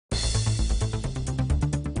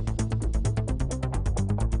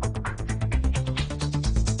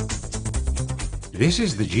This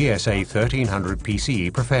is the GSA 1300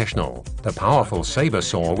 PCE Professional, the powerful saber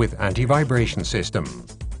saw with anti-vibration system.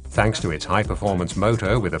 Thanks to its high-performance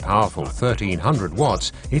motor with a powerful 1300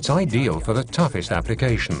 watts, it's ideal for the toughest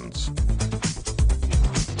applications.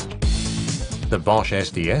 The Bosch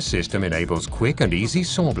SDS system enables quick and easy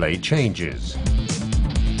saw blade changes.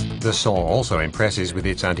 The saw also impresses with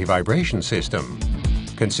its anti-vibration system,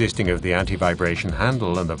 consisting of the anti-vibration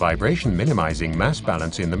handle and the vibration minimizing mass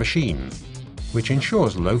balance in the machine, which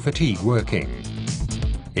ensures low fatigue working.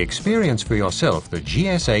 Experience for yourself the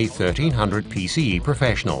GSA 1300 PCE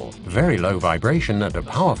Professional. Very low vibration and a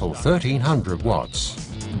powerful 1300 watts.